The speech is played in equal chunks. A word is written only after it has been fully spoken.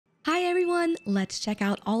everyone, let's check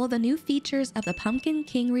out all of the new features of the Pumpkin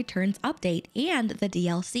King Returns update and the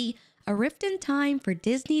DLC, A Rift in Time for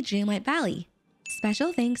Disney Dreamlight Valley.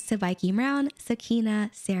 Special thanks to Viking Brown, Sakina,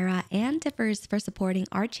 Sarah, and Tiffers for supporting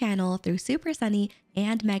our channel through Super Sunny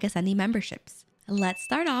and Mega Sunny memberships. Let's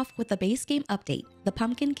start off with the base game update, The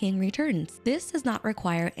Pumpkin King Returns. This does not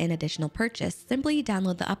require an additional purchase, simply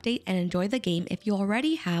download the update and enjoy the game if you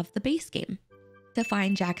already have the base game. To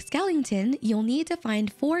find Jack Skellington, you'll need to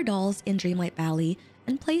find 4 dolls in Dreamlight Valley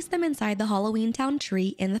and place them inside the Halloween Town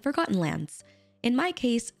tree in the Forgotten Lands. In my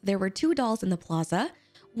case, there were 2 dolls in the plaza,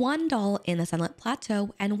 1 doll in the Sunlit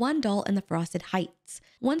Plateau, and 1 doll in the Frosted Heights.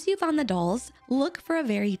 Once you found the dolls, look for a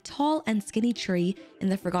very tall and skinny tree in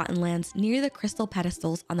the Forgotten Lands near the crystal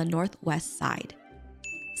pedestals on the northwest side.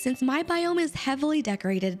 Since my biome is heavily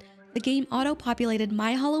decorated, the game auto-populated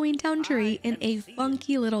my Halloween Town tree in a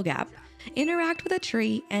funky little gap. Interact with a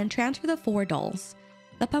tree and transfer the 4 dolls.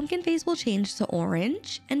 The pumpkin face will change to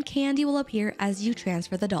orange and candy will appear as you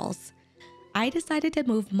transfer the dolls. I decided to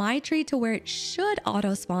move my tree to where it should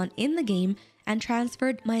auto-spawn in the game and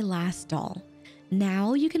transferred my last doll.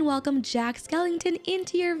 Now you can welcome Jack Skellington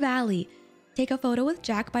into your valley. Take a photo with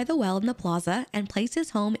Jack by the well in the plaza and place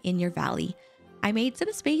his home in your valley. I made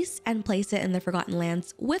some space and placed it in the Forgotten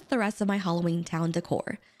Lands with the rest of my Halloween Town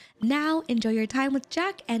decor. Now enjoy your time with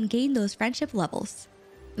Jack and gain those friendship levels.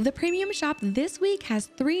 The premium shop this week has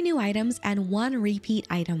 3 new items and 1 repeat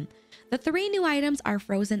item. The 3 new items are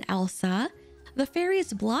Frozen Elsa, the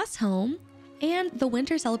Fairies Bloss Home, and the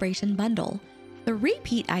Winter Celebration Bundle. The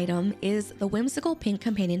repeat item is the Whimsical Pink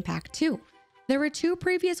Companion Pack 2. There were 2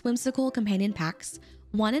 previous Whimsical Companion Packs,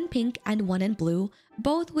 1 in pink and 1 in blue,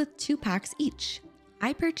 both with 2 packs each.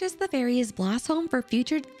 I purchased the Fairies Bloss Home for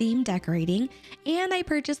future theme decorating, and I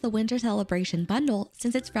purchased the Winter Celebration Bundle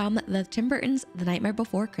since it's from the Tim Burton's The Nightmare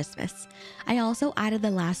Before Christmas. I also added the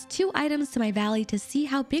last 2 items to my valley to see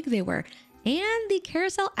how big they were, and the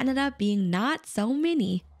carousel ended up being not so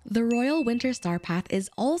mini. The Royal Winter Star Path is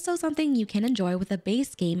also something you can enjoy with a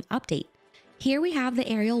base game update. Here we have the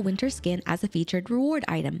Ariel Winter Skin as a featured reward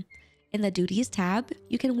item. In the Duties tab,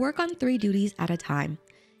 you can work on 3 duties at a time.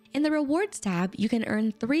 In the Rewards tab, you can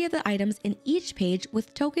earn 3 of the items in each page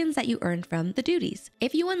with tokens that you earned from the duties.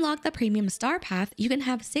 If you unlock the Premium Star Path, you can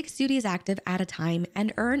have 6 duties active at a time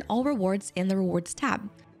and earn all rewards in the Rewards tab.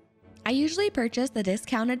 I usually purchase the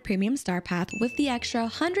discounted Premium Star Path with the extra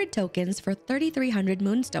 100 tokens for 3,300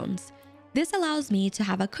 Moonstones. This allows me to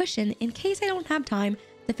have a cushion in case I don't have time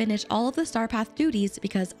to finish all of the Star Path duties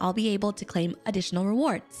because I'll be able to claim additional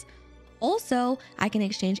rewards. Also, I can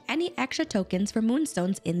exchange any extra tokens for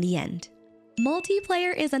Moonstones in the end.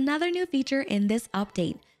 Multiplayer is another new feature in this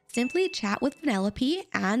update. Simply chat with Penelope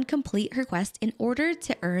and complete her quest in order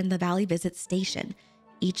to earn the Valley Visit Station.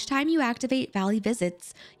 Each time you activate Valley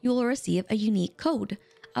Visits, you will receive a unique code.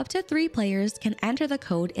 Up to 3 players can enter the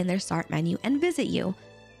code in their start menu and visit you.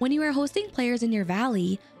 When you are hosting players in your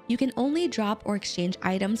valley, you can only drop or exchange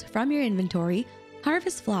items from your inventory,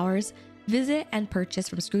 harvest flowers, visit and purchase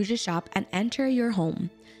from Scrooge's shop, and enter your home.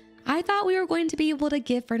 I thought we were going to be able to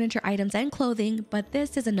give furniture items and clothing, but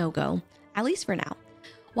this is a no-go, at least for now.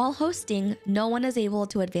 While hosting, no one is able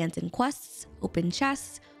to advance in quests, open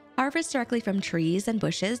chests, harvest directly from trees and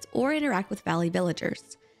bushes, or interact with valley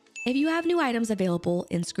villagers. If you have new items available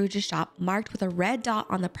in Scrooge's shop marked with a red dot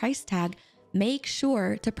on the price tag, make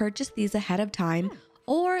sure to purchase these ahead of time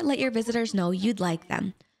or let your visitors know you'd like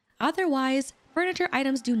them. Otherwise, furniture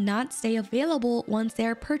items do not stay available once they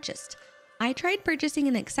are purchased. I tried purchasing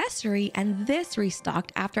an accessory and this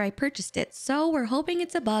restocked after I purchased it, so we're hoping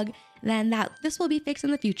it's a bug and that this will be fixed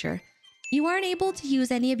in the future. You aren't able to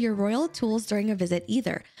use any of your royal tools during a visit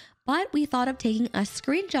either, but we thought of taking a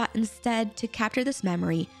screenshot instead to capture this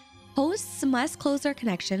memory. Hosts must close their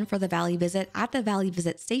connection for the Valley Visit at the Valley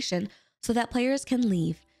Visit Station so that players can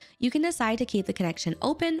leave. You can decide to keep the connection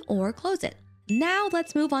open or close it. Now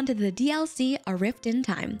let's move on to the DLC, A Rift in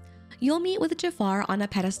Time. You'll meet with Jafar on a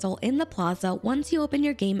pedestal in the plaza once you open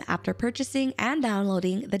your game after purchasing and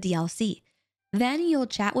downloading the DLC. Then you'll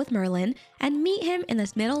chat with Merlin and meet him in the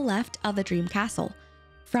middle left of the Dream Castle.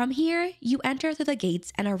 From here, you enter through the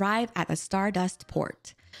gates and arrive at the Stardust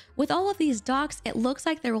Port. With all of these docks, it looks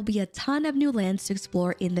like there will be a ton of new lands to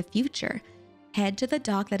explore in the future. Head to the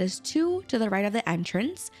dock that is 2 to the right of the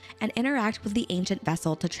entrance and interact with the ancient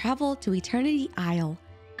vessel to travel to Eternity Isle.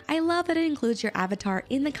 I love that it includes your avatar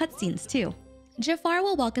in the cutscenes too. Jafar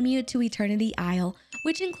will welcome you to Eternity Isle,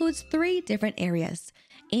 which includes 3 different areas: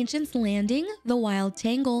 Ancient's Landing, the Wild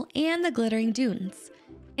Tangle, and the Glittering Dunes.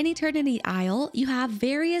 In Eternity Isle, you have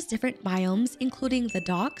various different biomes including the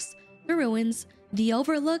docks, the ruins, the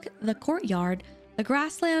overlook, the courtyard, the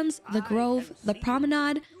grasslands, the grove, the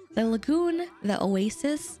promenade, the lagoon, the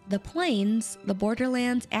oasis, the plains, the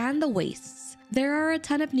borderlands, and the wastes. There are a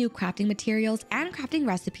ton of new crafting materials and crafting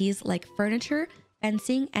recipes like furniture,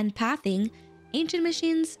 fencing, and pathing, ancient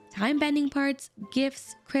machines, time-bending parts,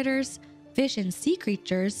 gifts, critters, fish and sea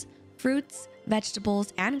creatures, fruits,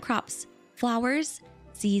 vegetables and crops, flowers,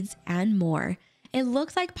 seeds, and more. It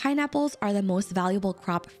looks like pineapples are the most valuable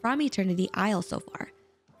crop from Eternity Isle so far.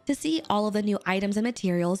 To see all of the new items and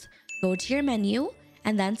materials, go to your menu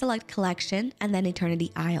and then select Collection and then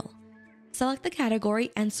Eternity Isle. Select the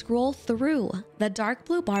category and scroll through. The dark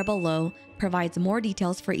blue bar below provides more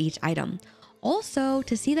details for each item. Also,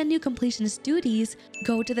 to see the new completionist duties,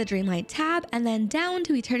 go to the Dreamlight tab and then down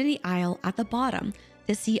to Eternity Isle at the bottom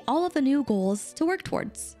to see all of the new goals to work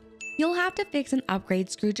towards. You'll have to fix and upgrade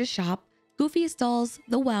Scrooge's shop, Goofy's stalls,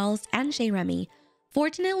 the wells, and Chez Remy.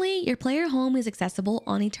 Fortunately, your player home is accessible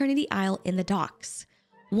on Eternity Isle in the docks.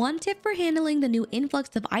 One tip for handling the new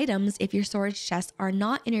influx of items if your storage chests are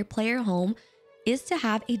not in your player home is to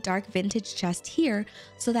have a dark vintage chest here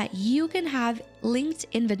so that you can have linked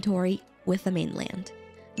inventory with the mainland.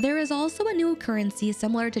 There is also a new currency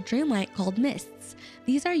similar to Dreamlight called Mists.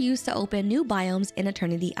 These are used to open new biomes in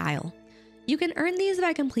Eternity Isle. You can earn these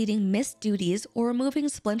by completing mist duties or removing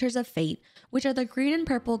splinters of fate, which are the green and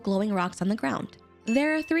purple glowing rocks on the ground.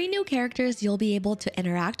 There are 3 new characters you'll be able to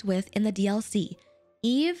interact with in the DLC: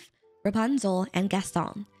 Eve, Rapunzel, and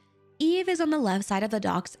Gaston. Eve is on the left side of the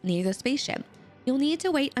docks near the spaceship. You'll need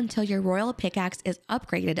to wait until your royal pickaxe is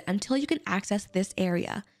upgraded until you can access this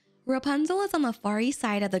area. Rapunzel is on the far east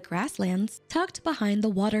side of the grasslands, tucked behind the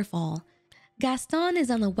waterfall. Gaston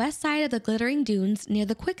is on the west side of the glittering dunes near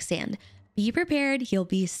the quicksand. Be prepared, he'll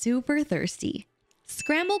be super thirsty.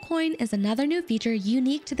 Scramblecoin is another new feature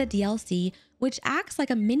unique to the DLC, which acts like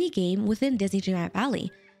a mini game within Disney Dreamlight Valley.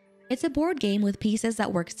 It's a board game with pieces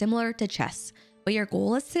that work similar to chess, but your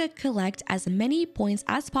goal is to collect as many points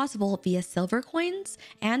as possible via silver coins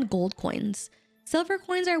and gold coins. Silver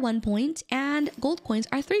coins are 1 point and gold coins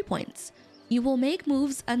are 3 points. You will make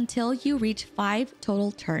moves until you reach 5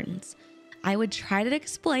 total turns. I would try to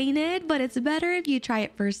explain it, but it's better if you try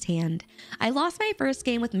it firsthand. I lost my first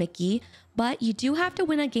game with Mickey, but you do have to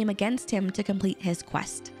win a game against him to complete his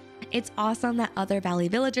quest. It's awesome that other Valley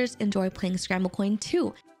villagers enjoy playing Scramblecoin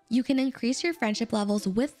too. You can increase your friendship levels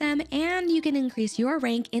with them and you can increase your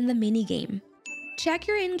rank in the mini-game. Check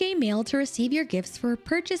your in-game mail to receive your gifts for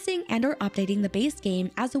purchasing and or updating the base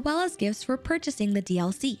game, as well as gifts for purchasing the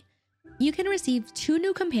DLC. You can receive 2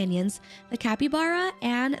 new companions, the capybara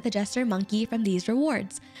and the jester monkey, from these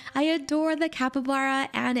rewards. I adore the capybara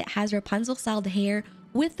and it has Rapunzel-styled hair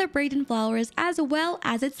with the braided flowers as well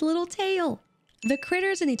as its little tail. The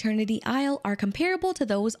critters in Eternity Isle are comparable to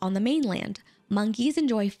those on the mainland. Monkeys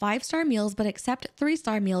enjoy 5-star meals but accept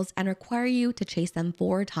 3-star meals and require you to chase them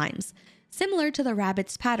 4 times, similar to the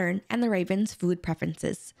rabbit's pattern and the raven's food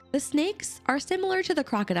preferences. The snakes are similar to the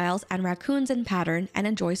crocodiles and raccoons in pattern and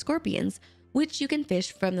enjoy scorpions, which you can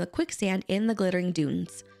fish from the quicksand in the glittering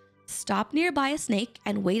dunes. Stop nearby a snake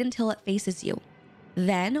and wait until it faces you.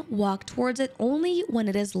 Then walk towards it only when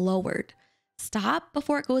it is lowered. Stop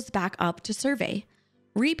before it goes back up to survey.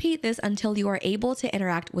 Repeat this until you are able to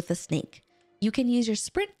interact with the snake. You can use your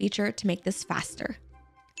sprint feature to make this faster.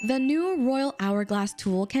 The new Royal Hourglass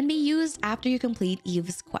Tool can be used after you complete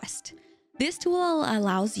Eve's quest. This tool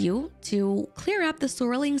allows you to clear up the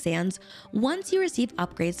swirling sands once you receive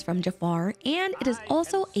upgrades from Jafar, and it is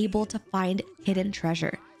also able to find hidden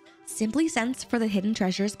treasure. Simply sense for the hidden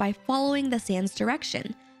treasures by following the sand's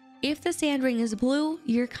direction. If the sand ring is blue,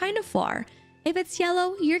 you're kind of far. If it's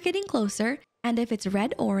yellow, you're getting closer. And if it's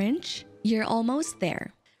red-orange, you're almost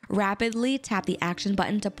there. Rapidly tap the action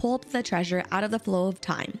button to pull up the treasure out of the flow of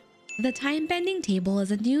time. The time bending table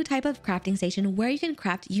is a new type of crafting station where you can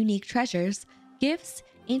craft unique treasures, gifts,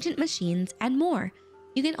 ancient machines, and more.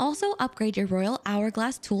 You can also upgrade your Royal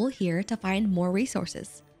Hourglass Tool here to find more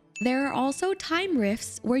resources. There are also time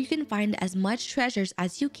rifts where you can find as much treasures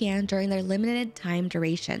as you can during their limited time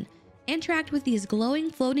duration. Interact with these glowing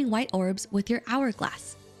floating white orbs with your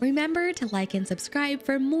hourglass. Remember to like and subscribe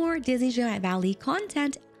for more Disney Dreamlight Valley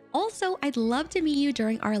content. Also, I'd love to meet you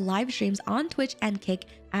during our live streams on Twitch and Kick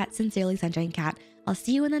at Sincerely Sunshine Cat. I'll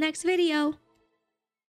see you in the next video.